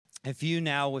If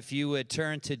you would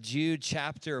turn to Jude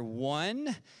chapter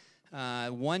 1,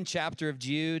 one chapter of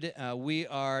Jude, we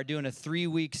are doing a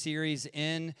 3-week series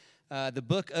in the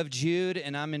book of Jude,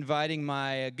 and I'm inviting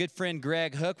my good friend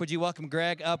Greg Hook. Would you welcome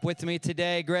Greg up with me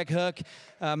today? Greg Hook,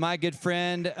 my good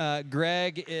friend.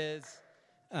 Greg is,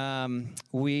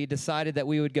 we decided that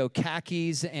we would go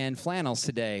khakis and flannels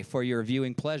today for your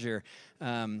viewing pleasure.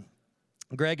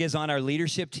 Greg is on our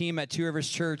leadership team at Two Rivers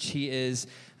Church. He is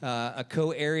a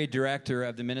co-area director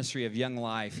of the Ministry of Young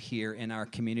Life here in our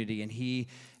community, and he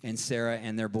and Sarah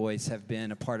and their boys have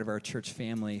been a part of our church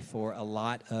family for a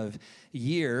lot of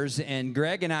years. And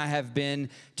Greg and I have been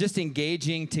just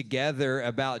engaging together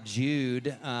about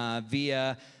Jude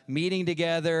via meeting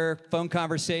together, phone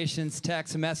conversations,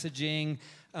 text messaging.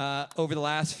 Over the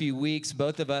last few weeks,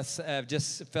 both of us have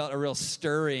just felt a real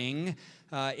stirring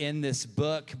in this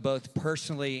book, both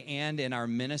personally and in our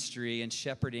ministry and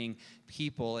shepherding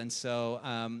people. And so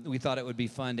we thought it would be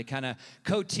fun to kind of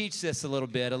co-teach this a little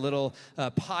bit, a little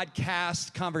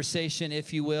podcast conversation,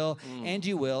 if you will. And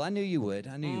you will. I knew you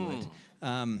would.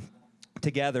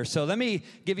 Together. So let me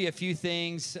give you a few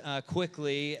things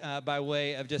quickly by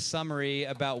way of just summary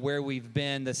about where we've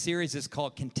been. The series is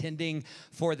called Contending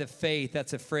for the Faith.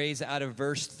 That's a phrase out of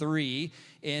verse 3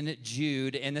 in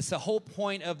Jude. And it's the whole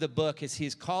point of the book is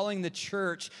he's calling the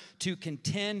church to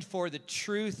contend for the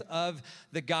truth of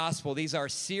the gospel. These are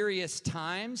serious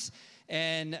times.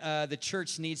 And the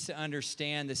church needs to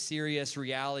understand the serious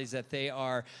realities that they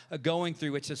are going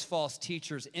through, which is false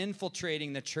teachers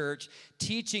infiltrating the church,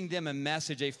 teaching them a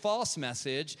message, a false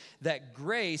message, that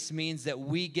grace means that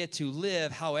we get to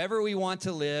live however we want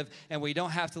to live, and we don't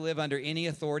have to live under any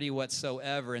authority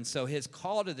whatsoever. And so his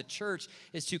call to the church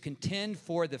is to contend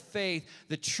for the faith,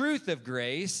 the truth of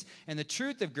grace. And the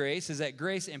truth of grace is that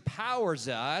grace empowers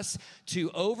us to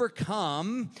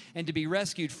overcome and to be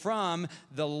rescued from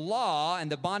the law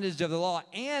and the bondage of the law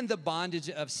and the bondage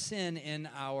of sin in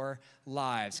our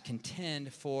lives.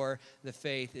 Contend for the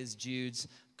faith is Jude's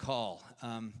call.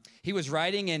 He was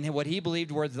writing in what he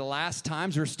believed were the last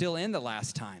times. We're still in the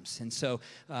last times. And so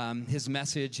his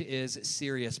message is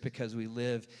serious because we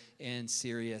live in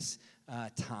serious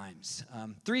times.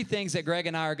 3 things that Greg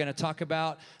and I are going to talk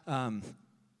about.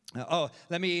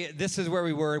 This is where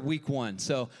we were week 1.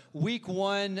 So week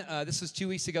 1, this was 2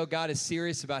 weeks ago. God is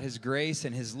serious about his grace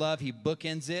and his love. He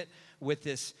bookends it with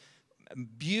this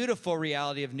beautiful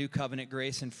reality of new covenant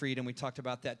grace and freedom. We talked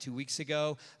about that 2 weeks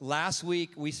ago. Last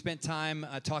week, we spent time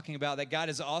talking about that God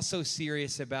is also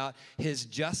serious about his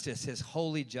justice, his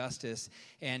holy justice,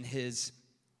 and his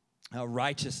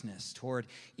righteousness toward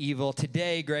evil.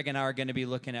 Today, Greg and I are going to be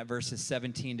looking at verses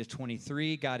 17 to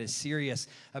 23. God is serious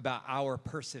about our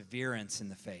perseverance in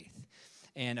the faith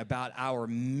and about our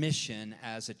mission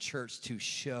as a church to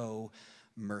show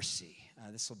mercy.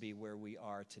 This will be where we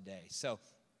are today. So,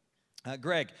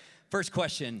 Greg, first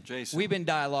question. Jason. We've been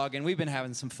dialoguing. We've been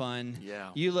having some fun.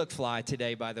 Yeah. You look fly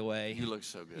today, by the way. You look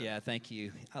so good. Yeah, thank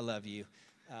you. I love you.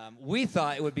 We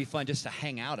thought it would be fun just to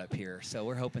hang out up here, so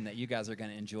we're hoping that you guys are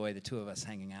going to enjoy the two of us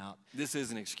hanging out. This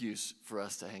is an excuse for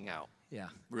us to hang out. Yeah.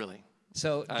 Really.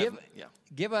 So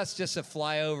give us just a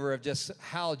flyover of just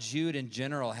how Jude in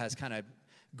general has kind of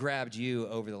grabbed you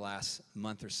over the last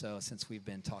month or so since we've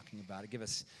been talking about it. Give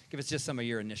us just some of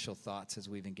your initial thoughts as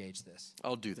we've engaged this.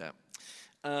 I'll do that.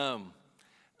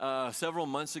 Several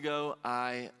months ago,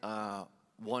 I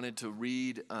wanted to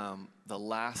read the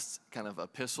last kind of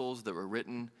epistles that were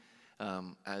written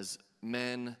as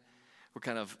men were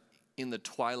kind of in the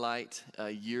twilight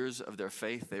years of their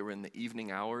faith. They were in the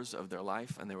evening hours of their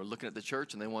life, and they were looking at the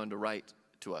church, and they wanted to write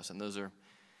to us. And those are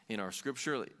in our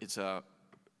scripture.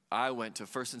 I went to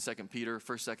 1st and 2nd Peter,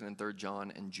 1st, 2nd, and 3rd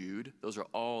John, and Jude. Those are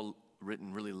all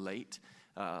written really late,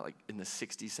 like in the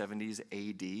 60s, 70s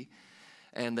AD.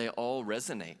 And they all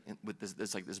resonate with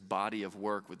this body of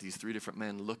work with these 3 different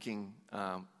men looking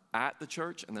at the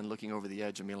church and then looking over the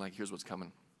edge and being like, here's what's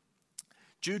coming.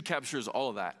 Jude captures all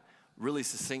of that really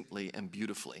succinctly and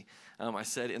beautifully. I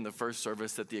said in the first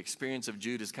service that the experience of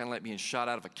Jude is kind of like being shot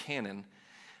out of a cannon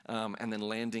and then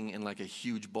landing in like a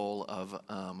huge bowl of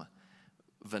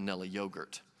vanilla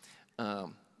yogurt.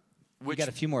 We got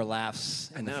a few more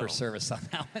laughs in the first service on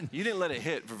that one. You didn't let it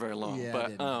hit for very long. Yeah,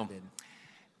 but I didn't.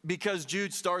 Because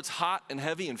Jude starts hot and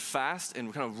heavy and fast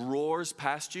and kind of roars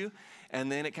past you,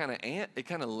 and then it kind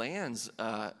of lands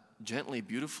gently,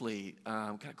 beautifully,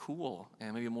 kind of cool,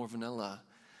 and maybe more vanilla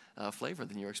flavor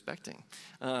than you're expecting,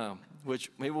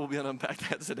 which maybe we'll be able to unpack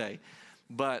that today.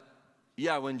 But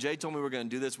yeah, when Jay told me we were going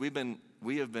to do this, we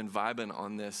have been vibing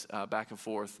on this back and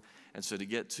forth, and so to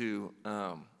get to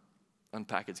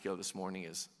unpack it together this morning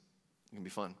is going to be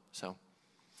fun. So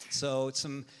So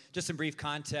just some brief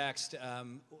context.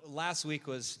 Last week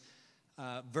was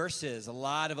verses, a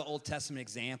lot of Old Testament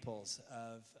examples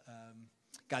of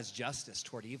God's justice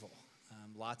toward evil.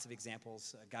 Lots of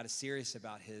examples. God is serious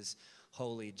about his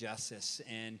holy justice.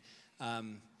 And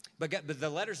but the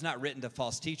letter's not written to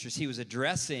false teachers. He was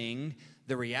addressing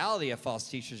the reality of false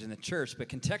teachers in the church. But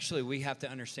contextually, we have to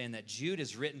understand that Jude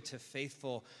is written to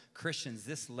faithful Christians.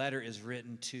 This letter is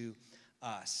written to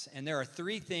us. And there are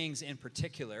three things in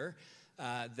particular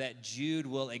that Jude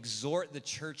will exhort the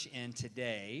church in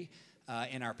today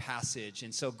in our passage.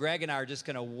 And so Greg and I are just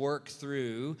going to work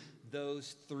through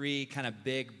those three kind of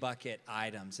big bucket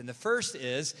items. And the first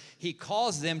is he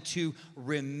calls them to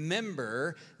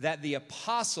remember that the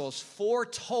apostles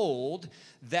foretold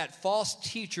that false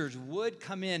teachers would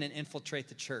come in and infiltrate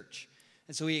the church.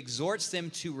 And so he exhorts them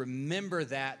to remember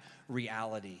that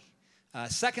reality.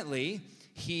 Secondly,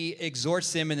 he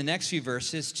exhorts them in the next few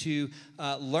verses to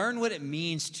learn what it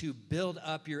means to build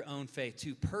up your own faith,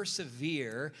 to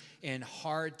persevere in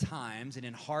hard times and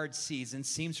in hard seasons,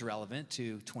 seems relevant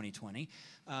to 2020,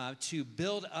 to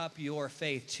build up your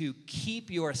faith, to keep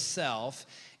yourself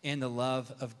in the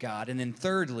love of God. And then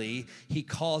thirdly, he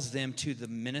calls them to the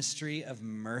ministry of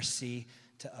mercy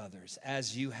to others.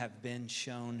 As you have been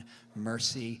shown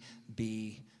mercy,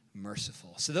 be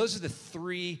merciful. So those are the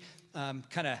three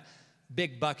kind of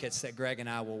big buckets that Greg and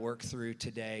I will work through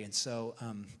today. And so,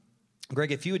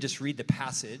 Greg, if you would just read the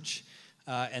passage,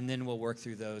 and then we'll work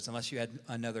through those, unless you had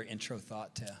another intro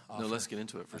thought to offer. No, let's get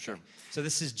into it for sure. So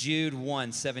this is Jude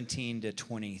 1, 17 to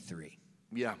 23.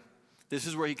 Yeah, this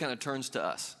is where he kind of turns to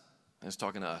us, and is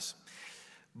talking to us.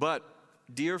 But,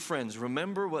 dear friends,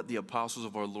 remember what the apostles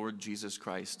of our Lord Jesus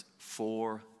Christ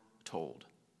foretold.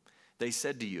 They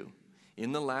said to you,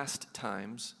 in the last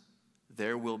times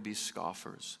there will be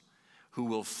scoffers who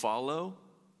will follow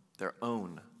their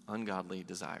own ungodly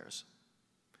desires.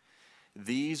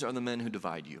 These are the men who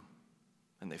divide you,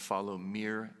 and they follow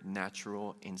mere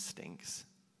natural instincts,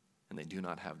 and they do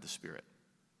not have the Spirit.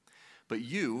 But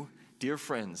you, dear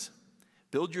friends,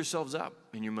 build yourselves up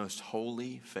in your most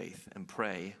holy faith and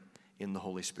pray in the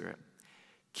Holy Spirit.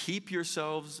 Keep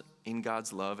yourselves in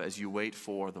God's love as you wait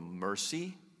for the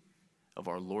mercy of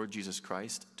our Lord Jesus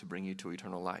Christ to bring you to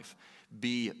eternal life.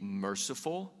 Be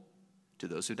merciful to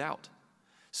those who doubt.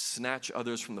 Snatch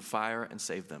others from the fire and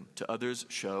save them. To others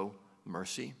show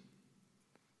mercy,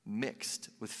 mixed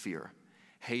with fear,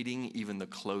 hating even the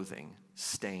clothing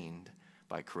stained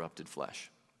by corrupted flesh.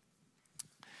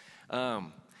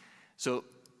 So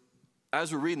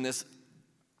as we're reading this,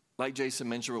 like Jason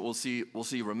mentioned, we'll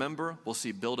see remember, we'll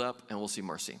see build up, and we'll see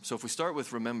mercy. So if we start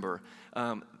with remember,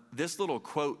 this little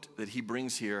quote that he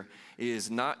brings here is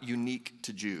not unique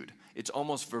to Jude. It's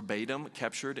almost verbatim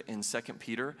captured in 2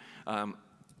 Peter.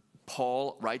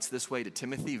 Paul writes this way to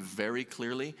Timothy very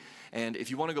clearly. And if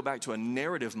you want to go back to a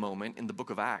narrative moment in the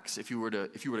book of Acts, if you were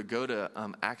to go to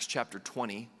Acts chapter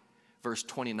 20, verse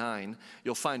 29,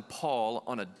 you'll find Paul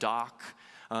on a dock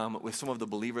with some of the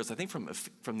believers, I think from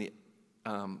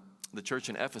the church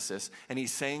in Ephesus, and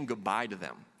he's saying goodbye to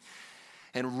them.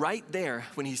 And right there,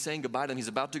 when he's saying goodbye to them, he's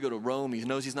about to go to Rome. He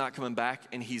knows he's not coming back,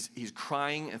 and he's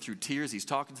crying, and through tears, he's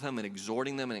talking to them and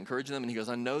exhorting them and encouraging them. And he goes,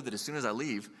 I know that as soon as I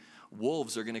leave,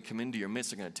 wolves are going to come into your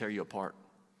midst. They're going to tear you apart.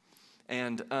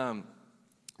 And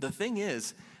the thing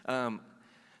is,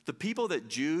 the people that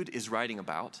Jude is writing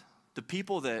about, the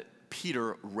people that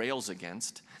Peter rails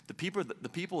against, the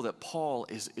people that Paul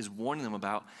is warning them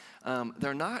about,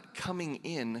 they're not coming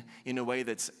in a way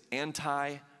that's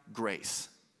anti-grace,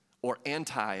 or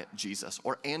anti-Jesus,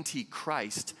 or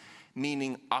anti-Christ,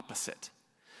 meaning opposite.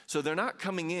 So they're not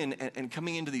coming in and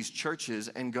coming into these churches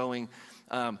and going,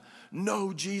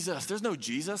 no Jesus, there's no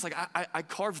Jesus. Like I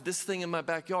carved this thing in my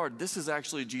backyard. This is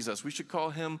actually Jesus. We should call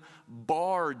him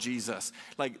Bar Jesus.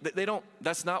 Like they don't,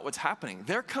 that's not what's happening.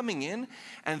 They're coming in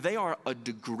and they are a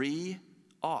degree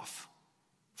off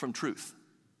from truth.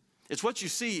 It's what you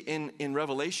see in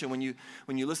Revelation when you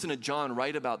listen to John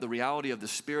write about the reality of the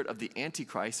spirit of the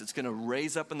Antichrist. It's going to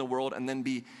raise up in the world and then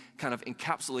be kind of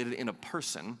encapsulated in a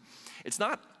person. It's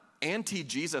not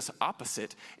anti-Jesus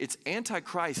opposite. It's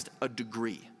anti-Christ a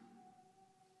degree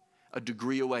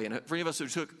away. And for any of us who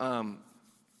took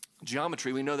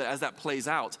geometry, we know that as that plays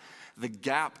out, the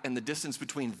gap and the distance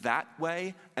between that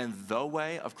way and the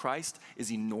way of Christ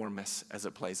is enormous as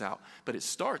it plays out. But it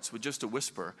starts with just a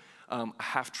whisper, a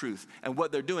half-truth. And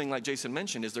what they're doing, like Jason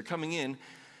mentioned, is they're coming in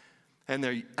and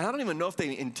I don't even know if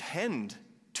they intend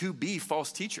to be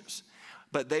false teachers,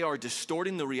 but they are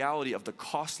distorting the reality of the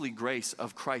costly grace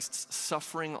of Christ's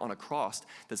suffering on a cross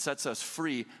that sets us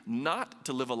free, not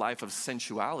to live a life of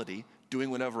sensuality doing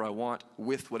whatever I want,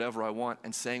 with whatever I want,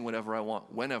 and saying whatever I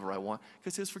want, whenever I want,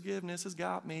 because his forgiveness has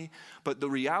got me. But the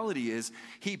reality is,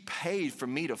 he paid for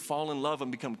me to fall in love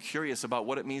and become curious about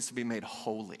what it means to be made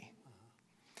holy.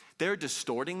 They're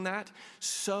distorting that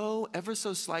ever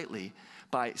so slightly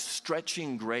by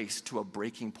stretching grace to a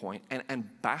breaking point and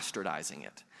bastardizing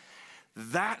it.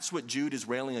 That's what Jude is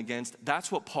railing against.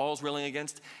 That's what Paul's railing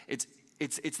against.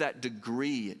 It's that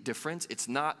degree difference. It's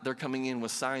not they're coming in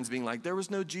with signs being like, there was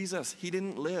no Jesus, he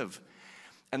didn't live.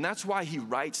 And that's why he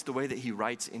writes the way that he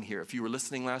writes in here. If you were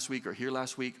listening last week or here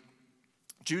last week,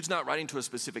 Jude's not writing to a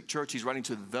specific church, he's writing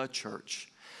to the church.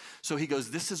 So he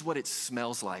goes, this is what it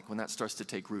smells like when that starts to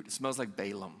take root. It smells like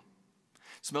Balaam.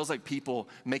 It smells like people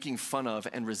making fun of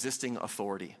and resisting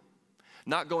authority.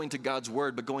 Not going to God's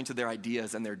word, but going to their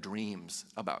ideas and their dreams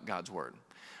about God's word.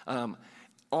 On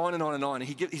and on and on.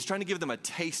 He's trying to give them a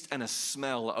taste and a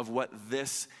smell of what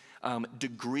this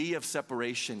degree of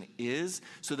separation is,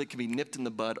 so that it can be nipped in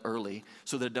the bud early,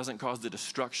 so that it doesn't cause the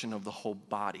destruction of the whole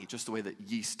body, just the way that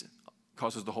yeast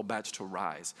causes the whole batch to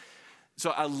rise. So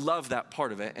I love that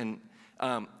part of it. And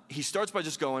he starts by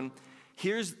just going,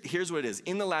 here's what it is.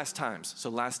 In the last times, so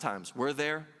last times, we're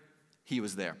there, he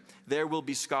was there. There will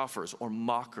be scoffers or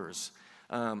mockers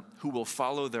who will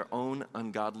follow their own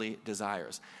ungodly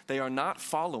desires. They are not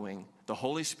following the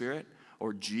Holy Spirit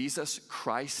or Jesus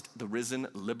Christ, the risen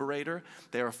liberator.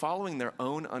 They are following their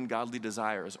own ungodly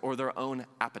desires or their own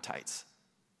appetites.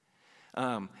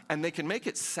 And they can make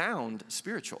it sound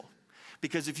spiritual.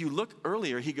 Because if you look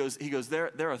earlier, he goes,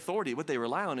 their authority, what they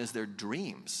rely on is their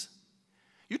dreams.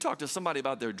 You talk to somebody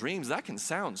about their dreams, that can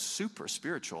sound super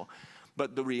spiritual.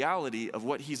 But the reality of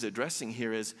what he's addressing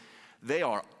here is they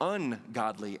are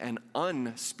ungodly and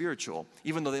unspiritual,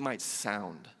 even though they might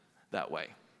sound that way.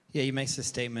 Yeah, he makes a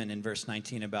statement in verse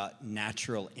 19 about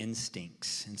natural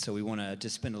instincts. And so we want to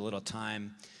just spend a little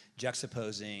time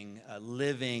juxtaposing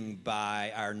living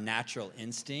by our natural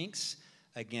instincts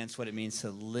against what it means to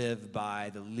live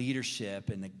by the leadership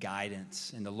and the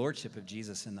guidance and the lordship of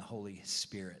Jesus and the Holy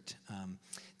Spirit.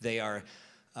 They are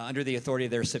under the authority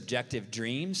of their subjective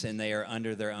dreams, and they are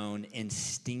under their own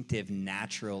instinctive,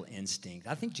 natural instinct.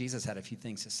 I think Jesus had a few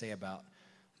things to say about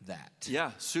that.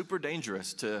 Yeah, super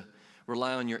dangerous to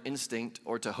rely on your instinct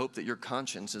or to hope that your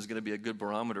conscience is going to be a good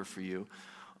barometer for you.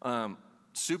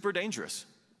 Super dangerous.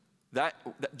 That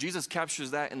Jesus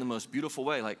captures that in the most beautiful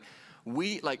way.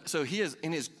 So he is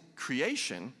in his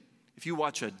creation. If you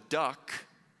watch a duck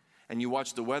and you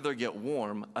watch the weather get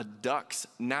warm, a duck's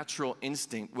natural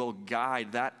instinct will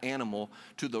guide that animal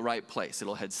to the right place.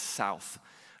 It'll head south.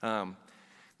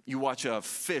 You watch a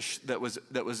fish that was,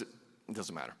 it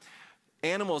doesn't matter.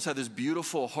 Animals have this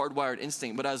beautiful hardwired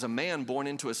instinct, but as a man born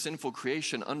into a sinful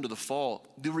creation under the fall,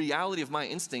 the reality of my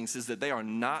instincts is that they are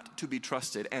not to be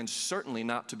trusted and certainly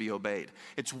not to be obeyed.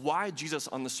 It's why Jesus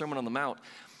on the Sermon on the Mount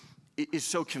is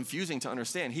so confusing to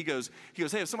understand. He goes, hey,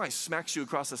 if somebody smacks you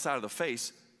across the side of the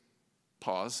face,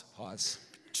 pause.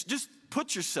 Just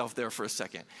put yourself there for a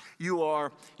second. You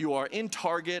are in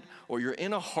Target or you're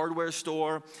in a hardware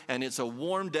store and it's a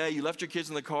warm day. You left your kids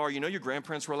in the car. You know your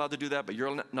grandparents were allowed to do that, but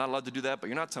you're not allowed to do that, but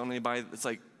you're not telling anybody. It's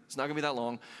like, it's not gonna be that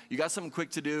long. You got something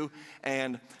quick to do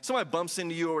and somebody bumps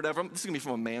into you or whatever. This is gonna be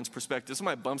from a man's perspective.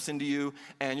 Somebody bumps into you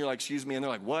and you're like, excuse me, and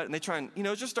they're like, what? And they try and,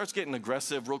 it just starts getting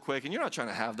aggressive real quick and you're not trying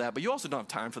to have that, but you also don't have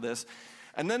time for this.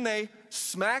 And then they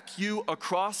smack you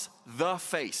across the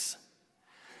face.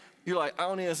 You're like, I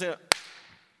don't need to say it.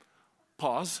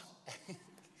 Pause.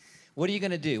 What are you going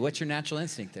to do? What's your natural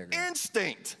instinct there, Greg?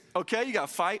 Instinct. Okay, you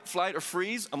got fight, flight, or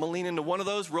freeze. I'm going to lean into one of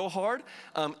those real hard.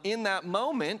 In that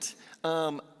moment,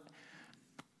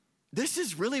 this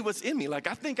is really what's in me. Like,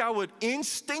 I think I would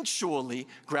instinctually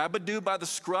grab a dude by the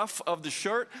scruff of the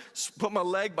shirt, put my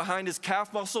leg behind his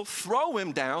calf muscle, throw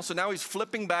him down. So now he's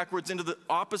flipping backwards into the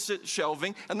opposite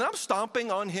shelving. And then I'm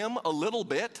stomping on him a little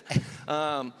bit.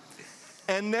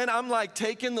 And then I'm like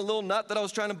taking the little nut that I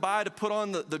was trying to buy to put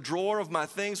on the drawer of my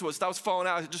things so it stops falling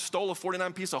out. I just stole a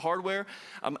 49 piece of hardware.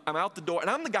 I'm out the door, and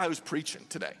I'm the guy who's preaching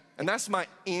today. And that's my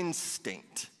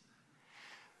instinct.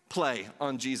 Play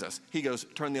on Jesus. He goes,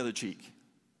 turn the other cheek.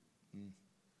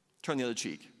 Turn the other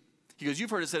cheek. He goes, you've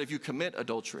heard it said if you commit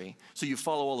adultery, so you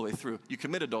follow all the way through, you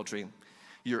commit adultery,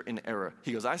 you're in error.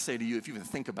 He goes, I say to you, if you even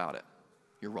think about it,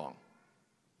 you're wrong.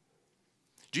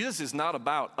 Jesus is not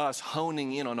about us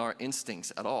honing in on our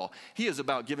instincts at all. He is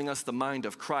about giving us the mind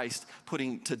of Christ,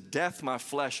 putting to death my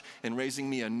flesh and raising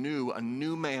me a new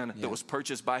man that was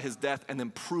purchased by his death and then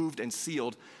proved and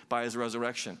sealed by his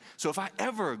resurrection. So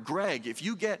if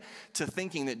you get to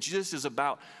thinking that Jesus is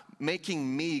about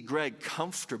making me, Greg,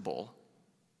 comfortable,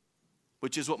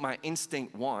 which is what my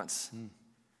instinct wants,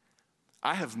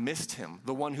 I have missed him,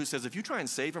 the one who says, if you try and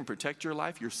save and protect your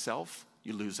life yourself,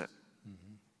 you lose it.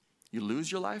 You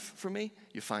lose your life for me,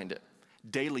 you find it.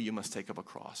 Daily you must take up a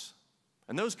cross.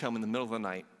 And those come in the middle of the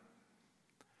night,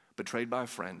 betrayed by a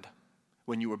friend,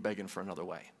 when you were begging for another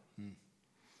way.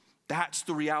 That's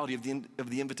the reality of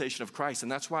the invitation of Christ.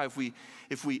 And that's why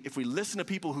if we listen to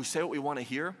people who say what we want to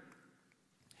hear,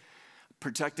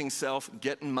 protecting self,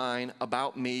 getting mine,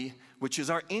 about me, which is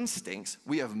our instincts,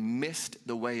 we have missed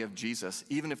the way of Jesus,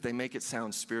 even if they make it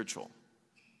sound spiritual.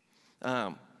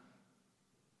 And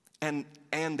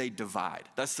they divide.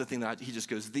 That's the thing that he just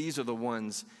goes, these are the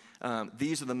ones,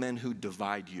 these are the men who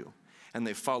divide you. And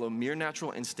they follow mere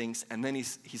natural instincts. And then he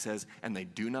says, and they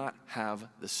do not have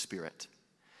the Spirit.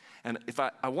 And if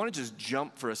I want to just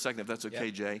jump for a second, if that's okay,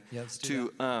 Jay,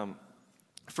 to 1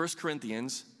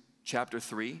 Corinthians chapter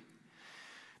 3.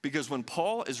 Because when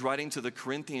Paul is writing to the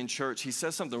Corinthian church, he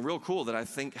says something real cool that I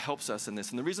think helps us in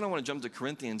this. And the reason I want to jump to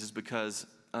Corinthians is because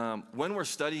when we're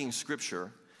studying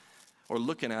Scripture or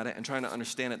looking at it and trying to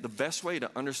understand it, the best way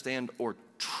to understand or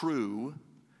true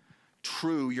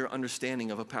your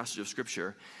understanding of a passage of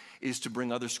Scripture is to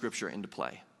bring other Scripture into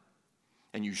play.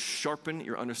 And you sharpen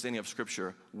your understanding of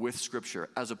Scripture with Scripture,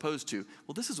 as opposed to,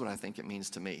 well, this is what I think it means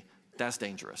to me. That's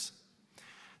dangerous.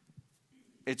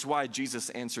 It's why Jesus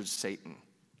answered Satan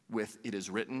with, it is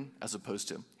written, as opposed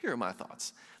to, here are my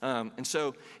thoughts. And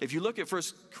so if you look at 1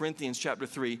 Corinthians chapter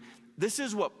 3, this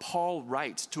is what Paul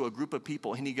writes to a group of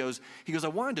people. And he goes, I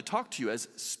wanted to talk to you as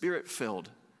Spirit-filled,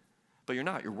 but you're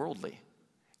not, you're worldly.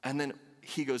 And then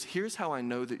he goes, here's how I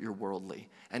know that you're worldly.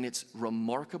 And it's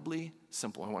remarkably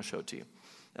simple. I want to show it to you.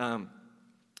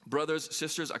 Brothers,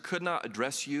 sisters, I could not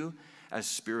address you as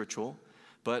spiritual,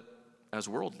 but as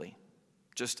worldly,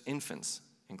 just infants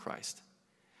in Christ.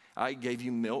 I gave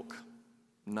you milk,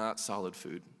 not solid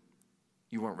food.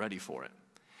 You weren't ready for it.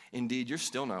 Indeed, you're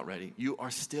still not ready. You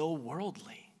are still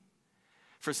worldly.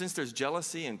 For since there's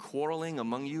jealousy and quarreling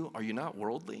among you, are you not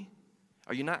worldly?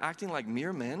 Are you not acting like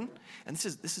mere men? And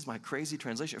this is my crazy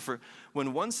translation. For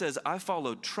when one says, I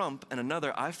follow Trump, and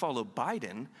another, I follow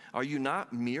Biden, are you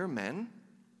not mere men?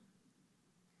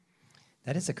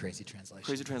 That is a crazy translation.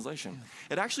 Crazy translation.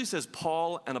 Yeah. It actually says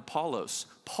Paul and Apollos.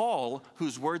 Paul,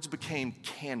 whose words became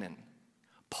canon.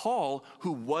 Paul,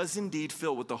 who was indeed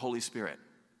filled with the Holy Spirit.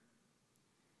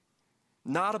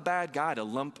 Not a bad guy to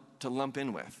lump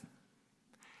in with.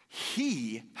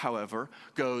 He, however,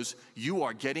 goes, you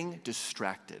are getting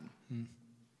distracted.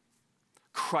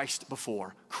 Christ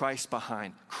before, Christ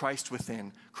behind, Christ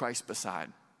within, Christ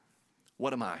beside.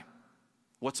 What am I?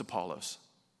 What's Apollos?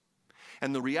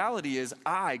 And the reality is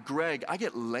Greg, I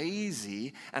get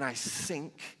lazy and I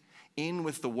sink in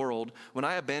with the world when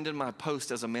I abandon my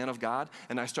post as a man of God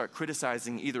and I start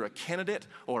criticizing either a candidate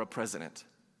or a president.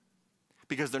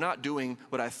 Because they're not doing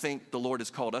what I think the Lord has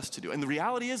called us to do. And the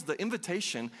reality is the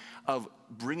invitation of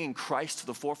bringing Christ to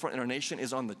the forefront in our nation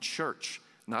is on the church,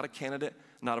 not a candidate,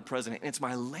 not a president. And it's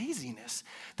my laziness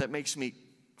that makes me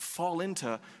fall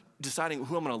into deciding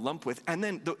who I'm going to lump with. And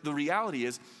then the reality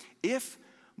is, if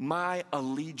my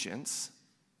allegiance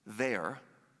there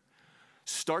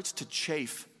starts to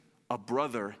chafe a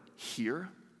brother here,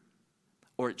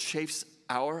 or it chafes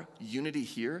our unity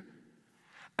here,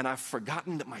 and I've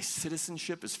forgotten that my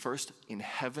citizenship is first in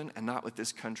heaven and not with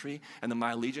this country, and that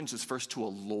my allegiance is first to a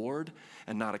Lord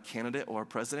and not a candidate or a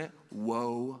president,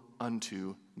 woe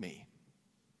unto me.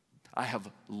 I have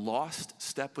lost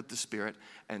step with the Spirit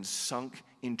and sunk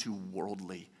into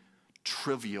worldly,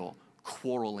 trivial,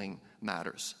 quarreling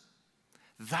matters.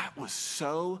 That was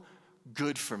so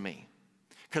good for me.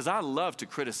 Because I love to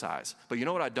criticize, but you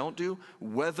know what I don't do?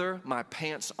 Weather my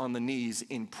pants on the knees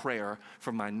in prayer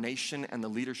for my nation and the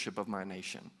leadership of my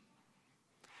nation.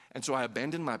 And so I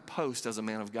abandon my post as a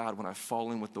man of God when I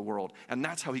fall in with the world. And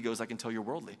that's how he goes, I can tell you're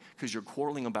worldly, because you're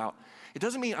quarreling about, it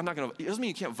doesn't mean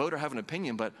you can't vote or have an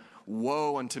opinion, but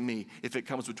woe unto me if it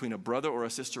comes between a brother or a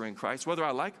sister in Christ, whether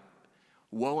I like,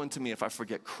 woe unto me if I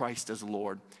forget Christ as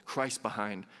Lord, Christ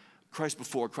behind, Christ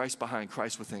before, Christ behind,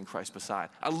 Christ within, Christ beside.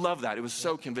 I love that. It was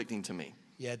so convicting to me.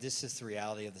 Yeah, this is the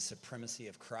reality of the supremacy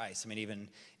of Christ. I mean, even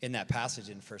in that passage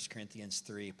in 1 Corinthians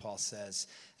 3, Paul says,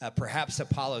 perhaps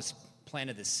Apollos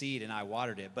planted the seed and I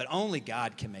watered it, but only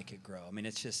God can make it grow. I mean,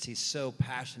 it's just, he's so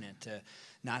passionate to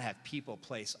not have people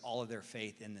place all of their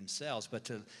faith in themselves, but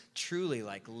to truly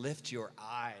lift your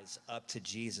eyes up to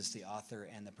Jesus, the author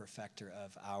and the perfecter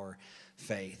of our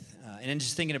faith. And then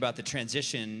just thinking about the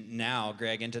transition now,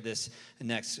 Greg, into this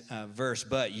next verse,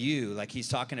 but you, he's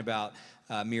talking about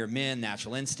mere men,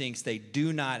 natural instincts, they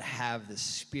do not have the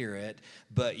Spirit,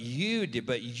 but you,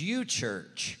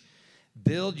 church,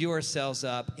 Build yourselves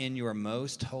up in your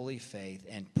most holy faith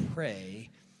and pray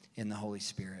in the Holy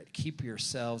Spirit. Keep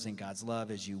yourselves in God's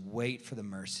love as you wait for the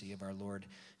mercy of our Lord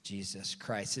Jesus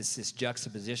Christ. It's this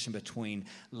juxtaposition between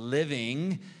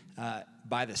living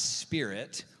by the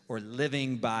Spirit or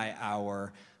living by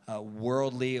our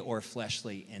worldly or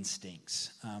fleshly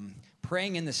instincts.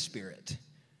 Praying in the Spirit.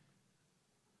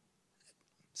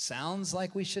 Sounds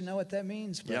like we should know what that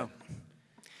means, but Yeah.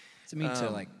 what's it mean to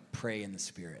like pray in the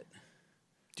Spirit?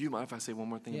 Do you mind if I say one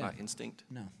more thing about instinct?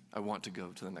 No. I want to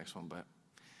go to the next one, but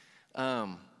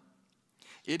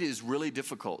it is really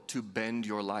difficult to bend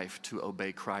your life to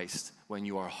obey Christ when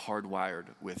you are hardwired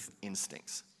with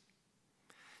instincts.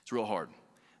 It's real hard.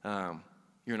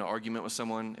 You're in an argument with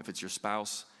someone, if it's your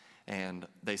spouse, and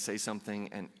they say something,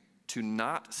 and to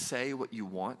not say what you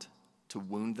want, to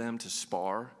wound them, to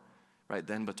spar right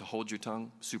then, but to hold your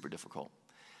tongue, super difficult.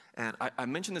 And I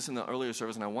mentioned this in the earlier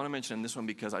service, and I want to mention in this one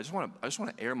because I just want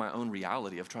to air my own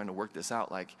reality of trying to work this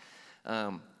out. Like,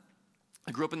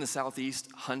 I grew up in the Southeast.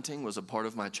 Hunting was a part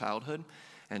of my childhood,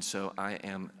 and so I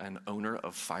am an owner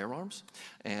of firearms.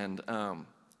 And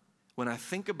when I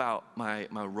think about my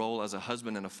role as a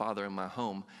husband and a father in my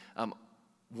home,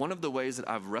 one of the ways that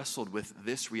I've wrestled with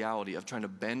this reality of trying to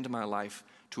bend my life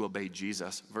to obey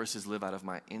Jesus versus live out of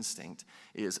my instinct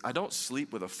is I don't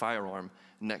sleep with a firearm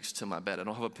next to my bed. I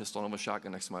don't have a pistol, I don't have a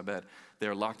shotgun next to my bed.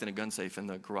 They're locked in a gun safe in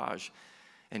the garage.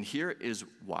 And here is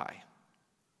why.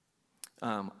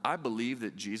 I believe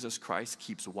that Jesus Christ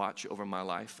keeps watch over my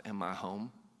life and my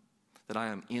home, that I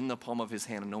am in the palm of his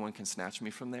hand and no one can snatch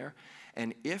me from there.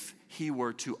 And if he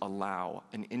were to allow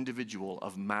an individual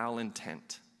of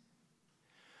malintent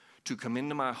to come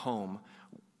into my home,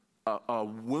 a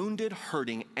wounded,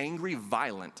 hurting, angry,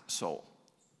 violent soul,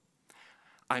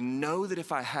 I know that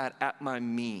if I had at my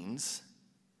means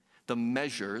the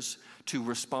measures to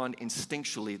respond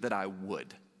instinctually that I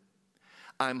would.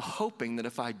 I'm hoping that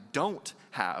if I don't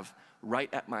have right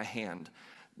at my hand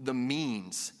the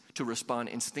means to respond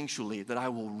instinctually, that I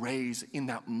will raise in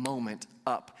that moment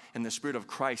up, and the Spirit of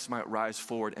Christ might rise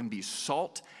forward and be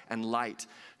salt and light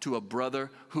to a brother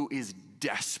who is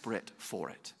desperate for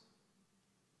it.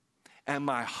 And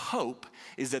my hope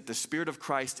is that the Spirit of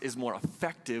Christ is more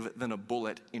effective than a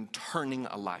bullet in turning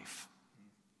a life.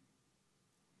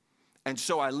 And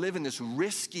so I live in this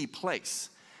risky place.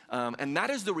 And that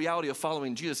is the reality of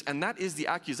following Jesus. And that is the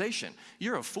accusation.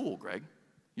 You're a fool, Greg.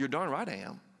 You're darn right I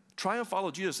am. Try and follow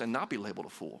Jesus and not be labeled a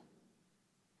fool.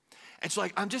 And so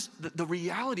I'm just, the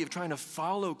reality of trying to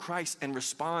follow Christ and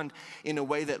respond in a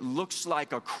way that looks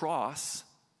like a cross,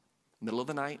 middle of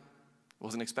the night,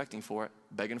 wasn't expecting for it,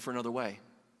 begging for another way.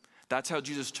 That's how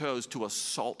Jesus chose to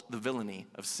assault the villainy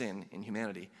of sin in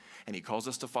humanity. And he calls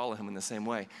us to follow him in the same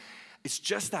way. It's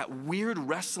just that weird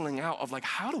wrestling out of like,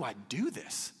 how do I do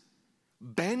this?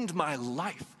 Bend my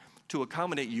life to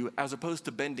accommodate you as opposed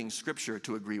to bending scripture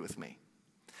to agree with me.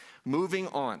 Moving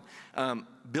on,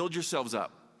 build yourselves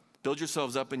up. Build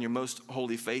yourselves up in your most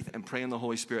holy faith and pray in the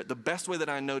Holy Spirit. The best way that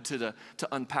I know to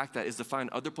unpack that is to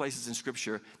find other places in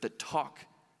scripture that talk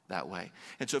that way.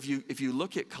 And so if you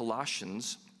look at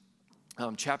Colossians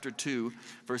chapter 2,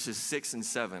 verses 6 and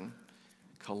 7,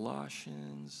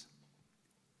 Colossians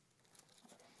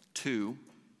 2,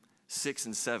 6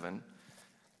 and 7,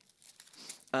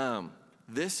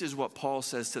 this is what Paul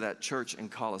says to that church in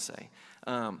Colossae.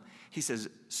 He says,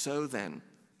 so then,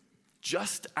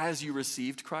 just as you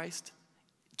received Christ,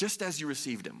 just as you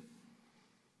received him,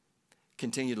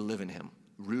 continue to live in him,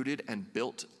 rooted and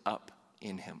built up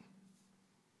in him,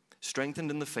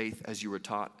 strengthened in the faith as you were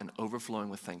taught and overflowing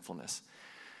with thankfulness.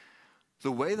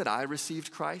 The way that I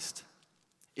received Christ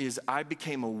is I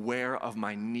became aware of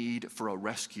my need for a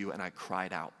rescue and I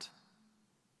cried out.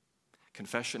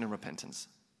 Confession and repentance.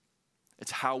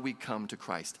 It's how we come to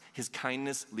Christ. His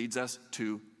kindness leads us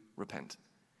to repent.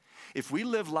 If we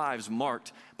live lives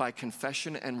marked by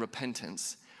confession and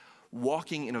repentance,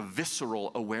 walking in a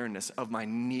visceral awareness of my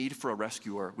need for a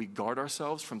rescuer, we guard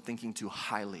ourselves from thinking too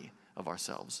highly of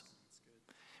ourselves.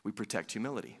 We protect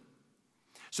humility.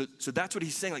 So that's what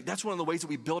he's saying. Like, that's one of the ways that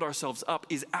we build ourselves up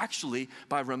is actually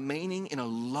by remaining in a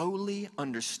lowly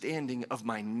understanding of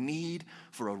my need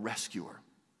for a rescuer.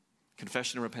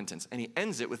 Confession and repentance. And he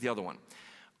ends it with the other one,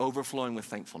 overflowing with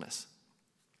thankfulness.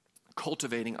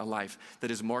 Cultivating a life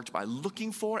that is marked by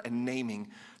looking for and naming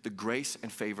the grace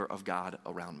and favor of God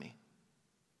around me.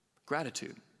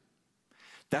 Gratitude.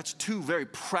 That's two very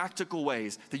practical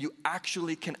ways that you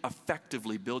actually can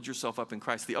effectively build yourself up in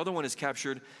Christ. The other one is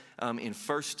captured in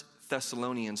 1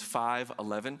 Thessalonians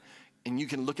 5:11, and you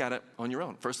can look at it on your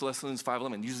own. 1 Thessalonians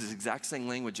 5:11 uses the exact same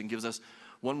language and gives us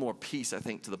one more piece, I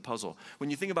think, to the puzzle. When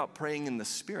you think about praying in the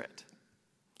Spirit,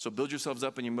 So build yourselves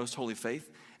up in your most holy faith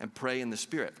and pray in the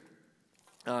Spirit.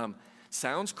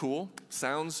 Sounds cool,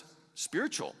 sounds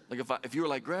spiritual. Like if you were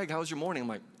like, Greg, how was your morning? I'm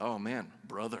like, oh man,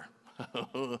 brother.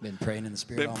 Been praying in the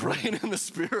Spirit Been praying in the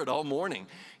Spirit all morning.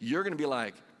 You're going to be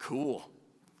like, cool.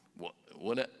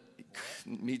 What?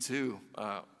 Me too.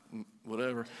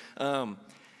 Whatever. I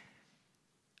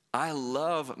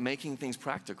love making things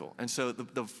practical. And so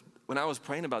when I was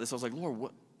praying about this, I was like, Lord,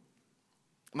 what?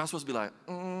 Am I supposed to be like,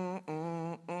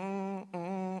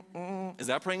 Is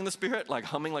that praying in the Spirit? Like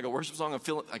humming like a worship song and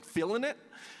feeling it?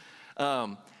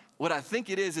 What I think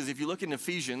it is if you look in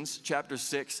Ephesians chapter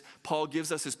 6, Paul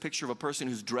gives us this picture of a person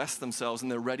who's dressed themselves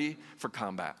and they're ready for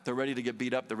combat. They're ready to get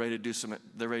beat up. They're ready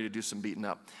to do some beating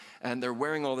up. And they're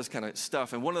wearing all this kind of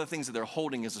stuff. And one of the things that they're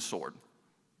holding is a sword.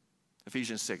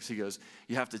 Ephesians 6, he goes,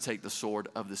 you have to take the sword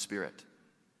of the Spirit.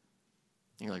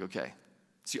 And you're like, okay.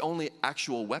 It's the only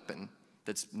actual weapon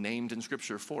that's named in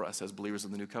Scripture for us as believers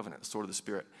of the new covenant, the sword of the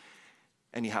Spirit.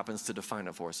 And he happens to define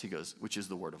it for us. He goes, which is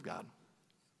the Word of God.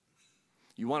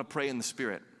 You want to pray in the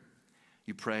Spirit,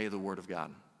 you pray the Word of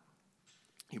God.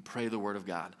 You pray the Word of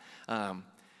God.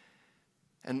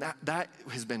 And that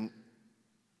has been,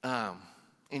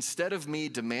 instead of me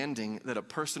demanding that a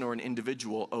person or an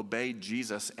individual obey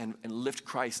Jesus and lift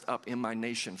Christ up in my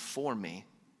nation for me,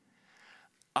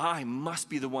 I must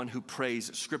be the one who prays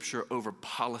Scripture over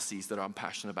policies that I'm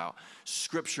passionate about,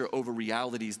 Scripture over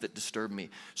realities that disturb me,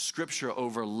 Scripture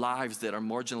over lives that are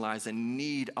marginalized and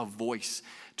need a voice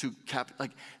to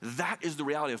like that is the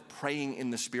reality of praying in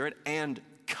the Spirit and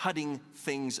cutting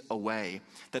things away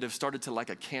that have started to, like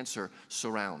a cancer,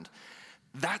 surround.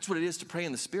 That's what it is to pray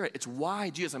in the Spirit. It's why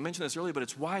Jesus, I mentioned this earlier, but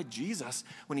it's why Jesus,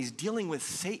 when he's dealing with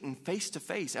Satan face to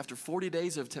face after 40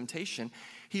 days of temptation,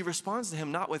 he responds to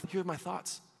him not with, here are my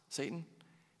thoughts, Satan.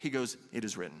 He goes, it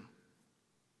is written.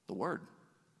 The word,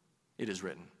 it is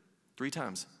written. 3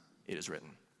 times, it is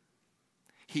written.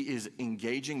 He is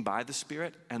engaging by the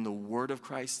Spirit, and the word of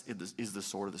Christ is the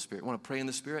sword of the Spirit. You want to pray in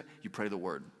the Spirit? You pray the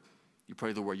word. You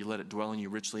pray the word. You let it dwell in you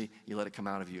richly. You let it come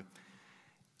out of you.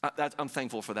 I'm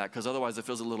thankful for that, because otherwise it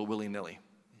feels a little willy-nilly.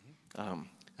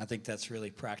 I think that's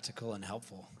really practical and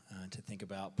helpful to think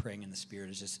about praying in the Spirit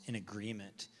is just in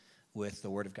agreement with the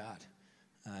Word of God.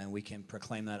 And we can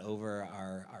proclaim that over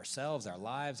ourselves, our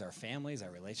lives, our families,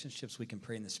 our relationships. We can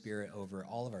pray in the Spirit over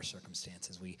all of our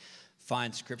circumstances. We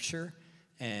find Scripture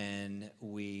and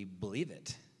we believe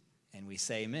it and we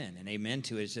say amen. And amen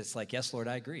to it is just like, yes, Lord,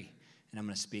 I agree. And I'm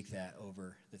going to speak that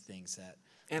over the things that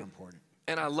are important.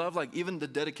 And I love, like, even the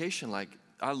dedication, like,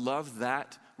 I love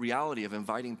that reality of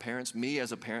inviting parents, me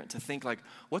as a parent, to think, like,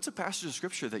 what's a passage of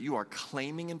Scripture that you are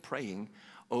claiming and praying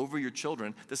over your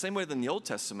children? The same way that in the Old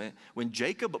Testament, when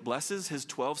Jacob blesses his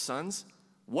 12 sons,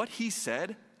 what he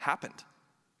said happened.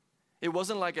 It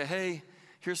wasn't like hey,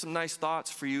 here's some nice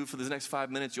thoughts for you for the next 5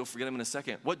 minutes, you'll forget them in a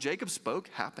second. What Jacob spoke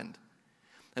happened.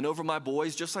 And over my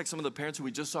boys, just like some of the parents who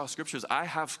we just saw scriptures, I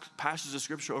have passages of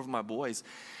Scripture over my boys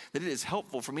that it is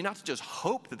helpful for me not to just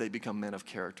hope that they become men of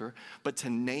character, but to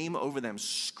name over them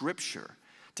Scripture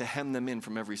to hem them in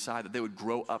from every side, that they would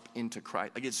grow up into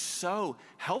Christ. Like, it's so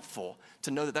helpful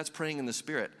to know that that's praying in the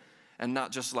Spirit and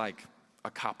not just like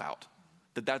a cop-out,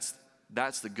 that's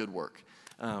the good work.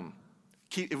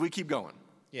 If we keep going.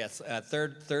 Yes,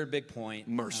 third big point.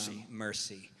 Mercy.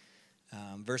 Mercy.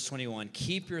 Verse 21,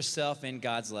 keep yourself in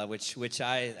God's love, which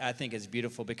I think is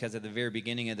beautiful, because at the very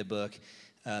beginning of the book,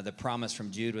 the promise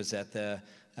from Jude was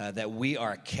that we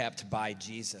are kept by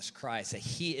Jesus Christ, that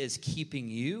he is keeping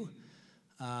you,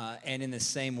 and in the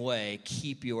same way,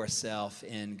 keep yourself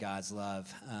in God's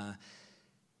love.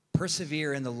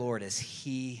 Persevere in the Lord as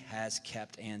he has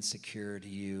kept and secured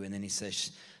you. And then he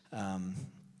says,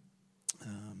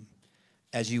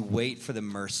 as you wait for the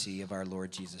mercy of our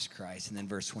Lord Jesus Christ. And then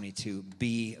verse 22,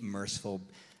 be merciful,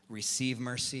 receive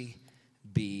mercy,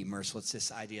 be merciful. It's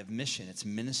this idea of mission. It's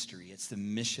ministry. It's the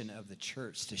mission of the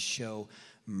church to show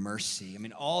mercy. I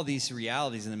mean, all these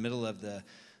realities in the middle of the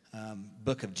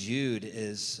book of Jude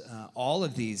is all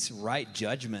of these right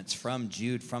judgments from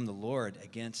Jude, from the Lord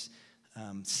against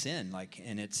sin.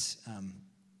 And it's,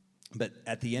 but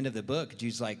at the end of the book,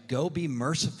 Jude's like, go be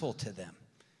merciful to them.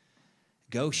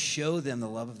 Go show them the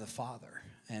love of the Father.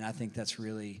 And I think that's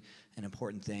really an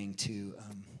important thing to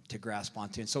grasp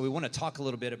onto. And so we want to talk a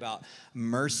little bit about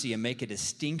mercy and make a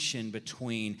distinction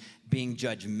between being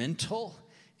judgmental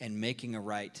and making a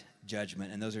right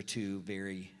judgment. And those are two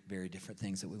very, very different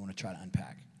things that we want to try to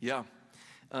unpack. Yeah.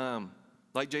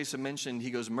 Like Jason mentioned,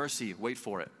 he goes, mercy, wait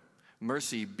for it.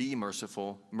 Mercy, be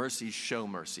merciful. Mercy, show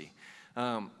mercy.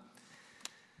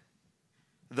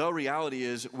 The reality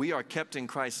is we are kept in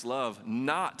Christ's love,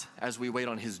 not as we wait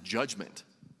on his judgment,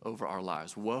 over our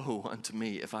lives. Woe unto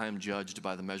me if I am judged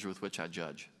by the measure with which I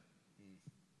judge.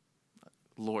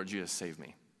 Lord, Jesus, save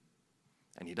me.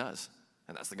 And he does.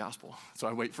 And that's the gospel. So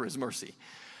I wait for his mercy.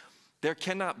 There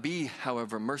cannot be,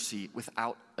 however, mercy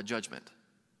without a judgment.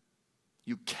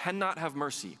 You cannot have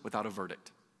mercy without a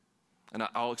verdict. And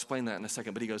I'll explain that in a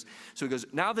second. But he goes,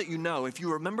 now that you know, if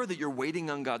you remember that you're waiting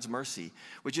on God's mercy,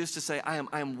 which is to say, I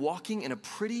am walking in a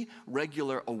pretty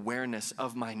regular awareness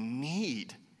of my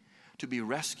need to be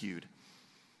rescued,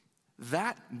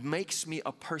 that makes me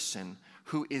a person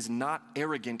who is not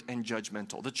arrogant and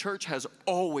judgmental. The church has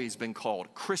always been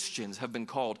called, Christians have been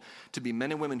called to be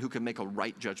men and women who can make a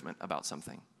right judgment about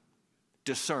something.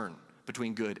 Discern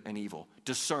between good and evil.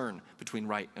 Discern between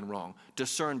right and wrong.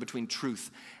 Discern between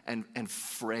truth and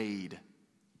frayed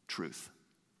truth.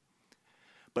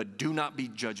 But do not be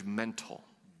judgmental.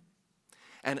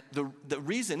 And the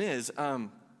reason is,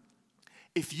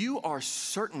 if you are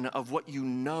certain of what you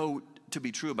know to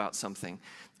be true about something,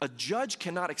 a judge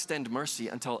cannot extend mercy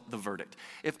until the verdict.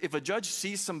 If a judge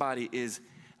sees somebody is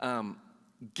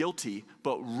guilty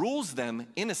but rules them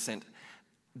innocent,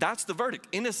 that's the verdict.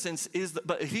 Innocence is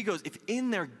but if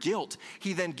in their guilt,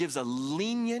 he then gives a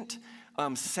lenient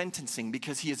sentencing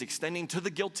because he is extending to the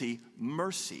guilty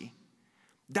mercy.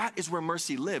 That is where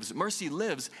mercy lives. Mercy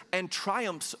lives and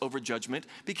triumphs over judgment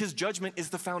because judgment is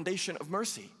the foundation of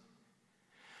mercy.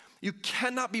 You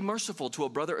cannot be merciful to a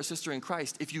brother or sister in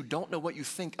Christ if you don't know what you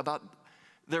think about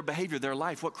their behavior, their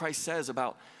life, what Christ says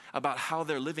about how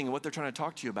they're living and what they're trying to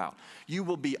talk to you about. You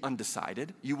will be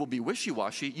undecided. You will be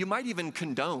wishy-washy. You might even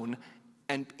condone,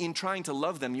 and in trying to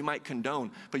love them, you might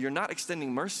condone, but you're not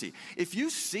extending mercy. If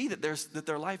you see that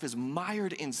their life is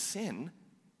mired in sin,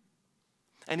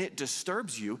 and it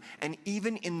disturbs you, and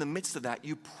even in the midst of that,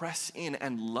 you press in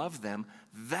and love them,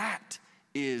 that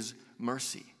is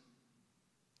mercy.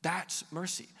 That's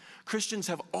mercy. Christians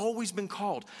have always been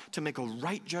called to make a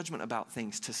right judgment about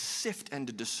things, to sift and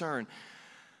to discern,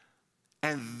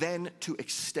 and then to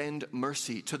extend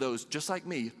mercy to those just like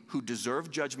me who deserve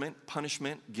judgment,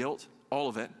 punishment, guilt, all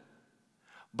of it.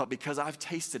 But because I've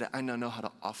tasted it, I now know how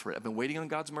to offer it. I've been waiting on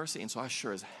God's mercy, and so I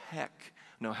sure as heck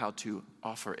know how to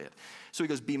offer it. So he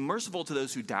goes, be merciful to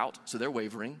those who doubt. So they're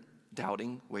wavering,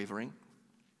 doubting, wavering.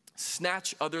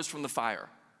 Snatch others from the fire.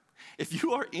 If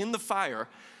you are in the fire,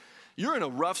 you're in a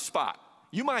rough spot.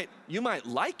 You might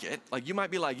like it, like you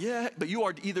might be like, yeah, but you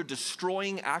are either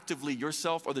destroying actively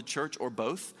yourself or the church or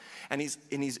both. And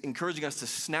he's encouraging us to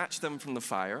snatch them from the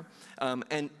fire.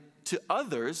 And to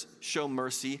others, show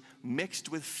mercy mixed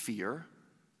with fear,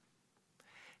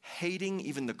 hating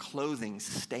even the clothing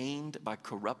stained by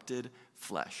corrupted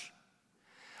flesh.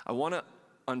 I want to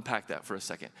unpack that for a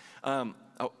second.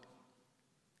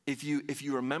 If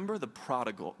you remember the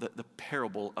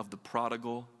parable of the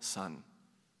prodigal son,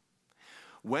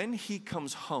 when he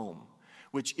comes home,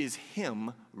 which is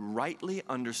him rightly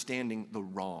understanding the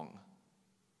wrong.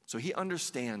 So he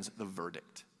understands the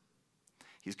verdict.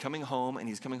 He's coming home, and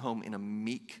he's coming home in a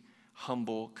meek,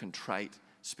 humble, contrite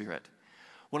spirit.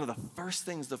 One of the first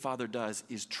things the father does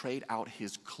is trade out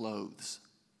his clothes.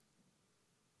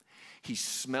 He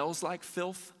smells like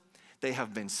filth. They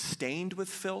have been stained with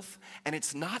filth, and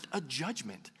it's not a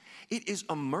judgment. It is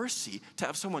a mercy to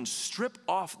have someone strip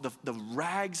off the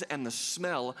rags and the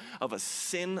smell of a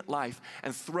sin life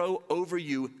and throw over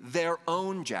you their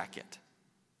own jacket,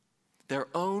 their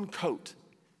own coat,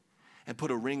 and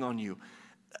put a ring on you.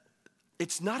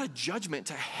 It's not a judgment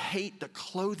to hate the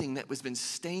clothing that has been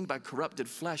stained by corrupted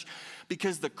flesh,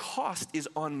 because the cost is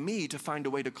on me to find a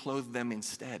way to clothe them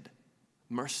instead.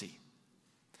 Mercy.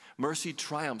 Mercy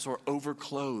triumphs or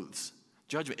overclothes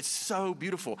judgment. It's so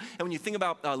beautiful. And when you think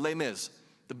about Les Mis,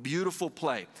 the beautiful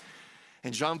play,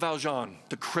 and Jean Valjean,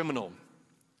 the criminal,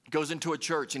 goes into a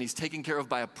church and he's taken care of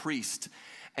by a priest,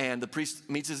 and the priest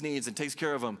meets his needs and takes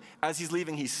care of him. As he's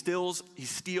leaving, he steals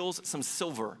some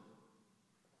silver,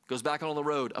 goes back on the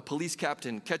road. A police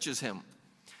captain catches him.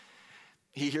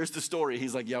 He hears the story.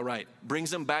 He's like, yeah, right.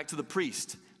 Brings him back to the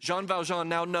priest. Jean Valjean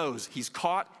now knows he's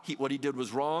caught. What he did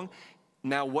was wrong.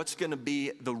 Now what's going to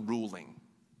be the ruling?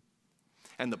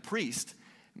 And the priest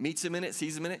meets him in it,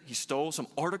 sees him in it. He stole some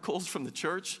articles from the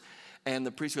church. And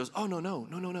the priest goes, oh,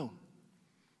 no.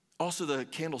 Also the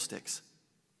candlesticks.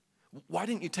 Why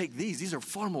didn't you take these? These are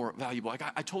far more valuable. Like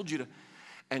I told you to.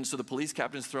 And so the police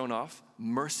captain's thrown off.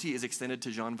 Mercy is extended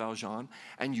to Jean Valjean.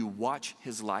 And you watch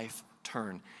his life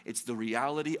turn. It's the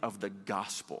reality of the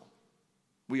gospel.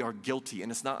 We are guilty,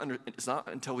 and it's not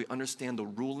until we understand the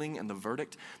ruling and the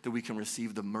verdict that we can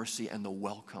receive the mercy and the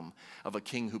welcome of a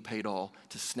king who paid all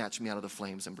to snatch me out of the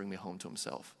flames and bring me home to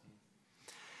himself.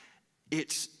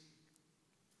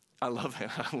 I love it.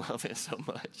 I love it so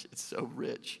much. It's so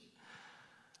rich.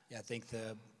 Yeah, I think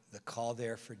the call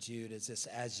there for Jude is this: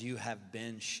 as you have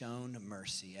been shown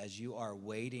mercy, as you are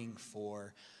waiting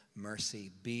for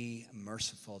mercy, be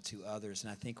merciful to others.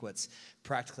 And I think what's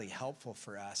practically helpful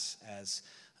for us as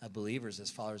believers,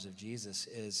 as followers of Jesus,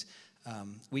 is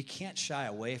we can't shy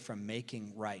away from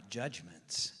making right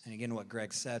judgments. And again, what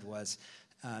Greg said was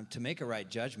to make a right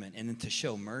judgment and then to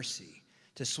show mercy.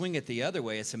 To swing it the other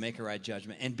way is to make a right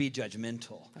judgment and be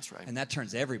judgmental. That's right. And that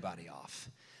turns everybody off.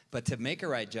 But to make a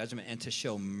right judgment and to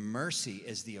show mercy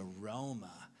is the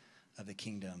aroma of the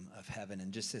kingdom of heaven,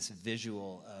 and just this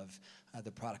visual of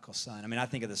the prodigal son. I mean, I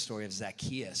think of the story of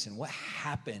Zacchaeus and what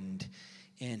happened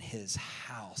in his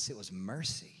house. It was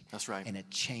mercy. That's right. And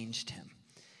it changed him.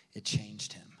 It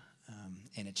changed him.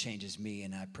 And it changes me,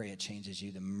 and I pray it changes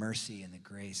you. The mercy and the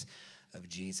grace of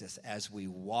Jesus. As we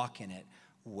walk in it,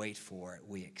 wait for it,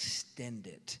 we extend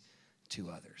it to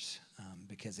others.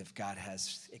 Because if God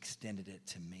has extended it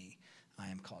to me, I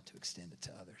am called to extend it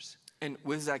to others. And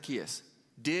with Zacchaeus,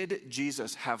 did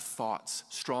Jesus have thoughts,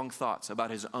 strong thoughts about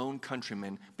his own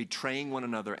countrymen betraying one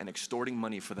another and extorting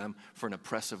money for them for an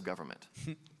oppressive government?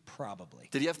 Probably.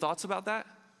 Did he have thoughts about that?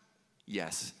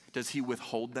 Yes. Does he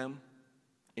withhold them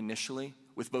initially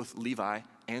with both Levi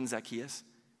and Zacchaeus?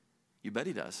 You bet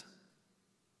he does.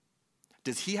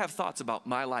 Does he have thoughts about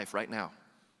my life right now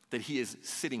that he is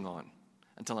sitting on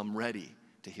until I'm ready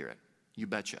to hear it? You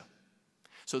betcha.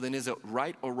 So then, is it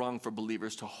right or wrong for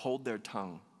believers to hold their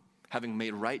tongue, having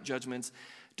made right judgments,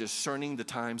 discerning the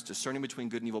times, discerning between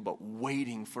good and evil, but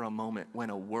waiting for a moment when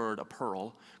a word, a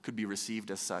pearl, could be received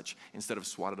as such instead of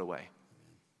swatted away?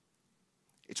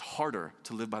 It's harder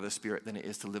to live by the Spirit than it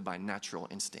is to live by natural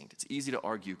instinct. It's easy to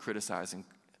argue, criticize, and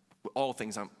all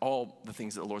the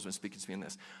things that the Lord's been speaking to me in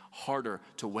this. Harder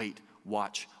to wait,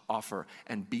 watch, offer,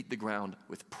 and beat the ground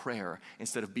with prayer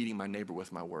instead of beating my neighbor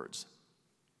with my words.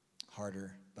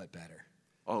 Harder, but better.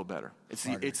 Oh, better.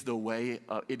 It's the way,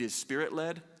 it is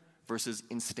Spirit-led versus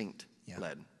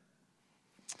instinct-led.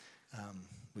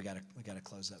 We got to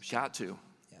close up. Got to.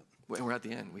 Yep. We're at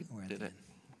the end. We We're at did the it. end.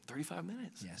 35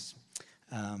 minutes. Yes.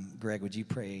 Greg, would you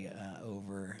pray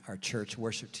over our church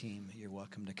worship team? You're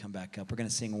welcome to come back up. We're going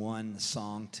to sing one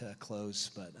song to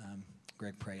close, but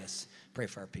Greg, pray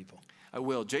for our people. I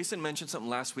will. Jason mentioned something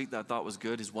last week that I thought was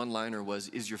good. His one-liner was,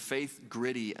 is your faith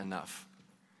gritty enough?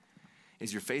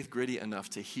 Is your faith gritty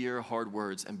enough to hear hard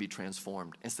words and be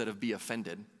transformed instead of be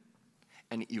offended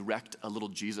and erect a little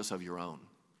Jesus of your own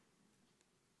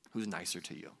who's nicer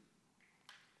to you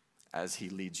as he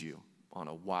leads you on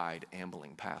a wide,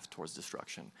 ambling path towards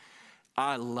destruction?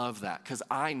 I love that because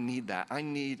I need that. I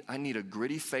need a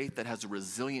gritty faith that has a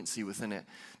resiliency within it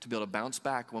to be able to bounce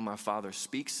back when my Father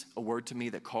speaks a word to me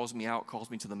that calls me out, calls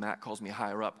me to the mat, calls me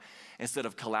higher up, instead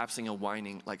of collapsing and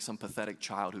whining like some pathetic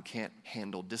child who can't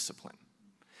handle discipline.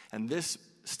 And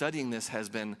studying this has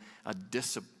been a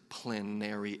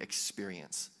disciplinary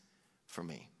experience for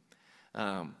me.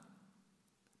 But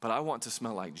I want to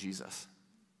smell like Jesus.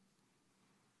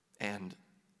 And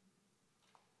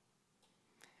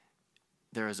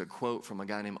there is a quote from a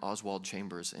guy named Oswald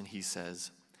Chambers, and he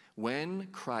says, when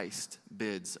Christ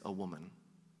bids a woman,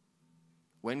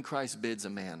 when Christ bids a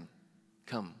man,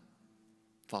 come,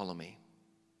 follow me,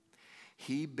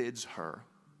 he bids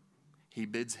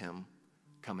him,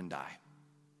 come and die.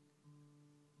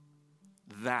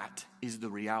 That is the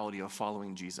reality of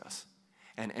following Jesus.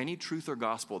 And any truth or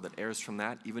gospel that errs from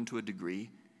that, even to a degree,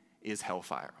 is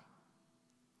hellfire.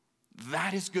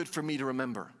 That is good for me to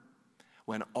remember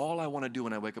when all I want to do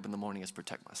when I wake up in the morning is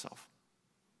protect myself.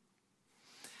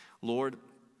 Lord,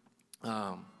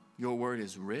 your word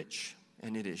is rich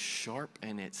and it is sharp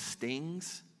and it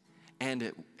stings and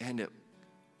it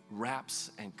wraps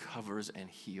and covers and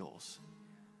heals.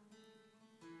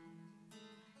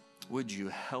 Would you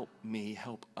help me,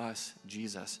 help us,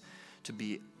 Jesus, to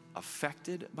be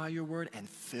affected by your word and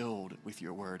filled with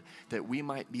your word, that we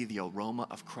might be the aroma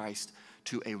of Christ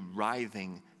to a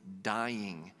writhing,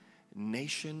 dying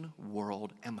nation,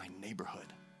 world, and my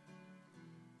neighborhood.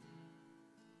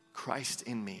 Christ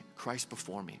in me, Christ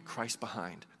before me, Christ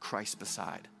behind, Christ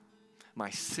beside. My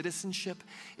citizenship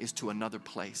is to another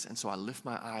place, and so I lift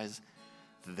my eyes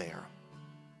there.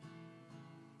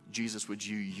 Jesus, would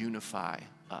you unify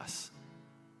us?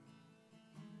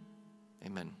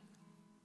 Amen.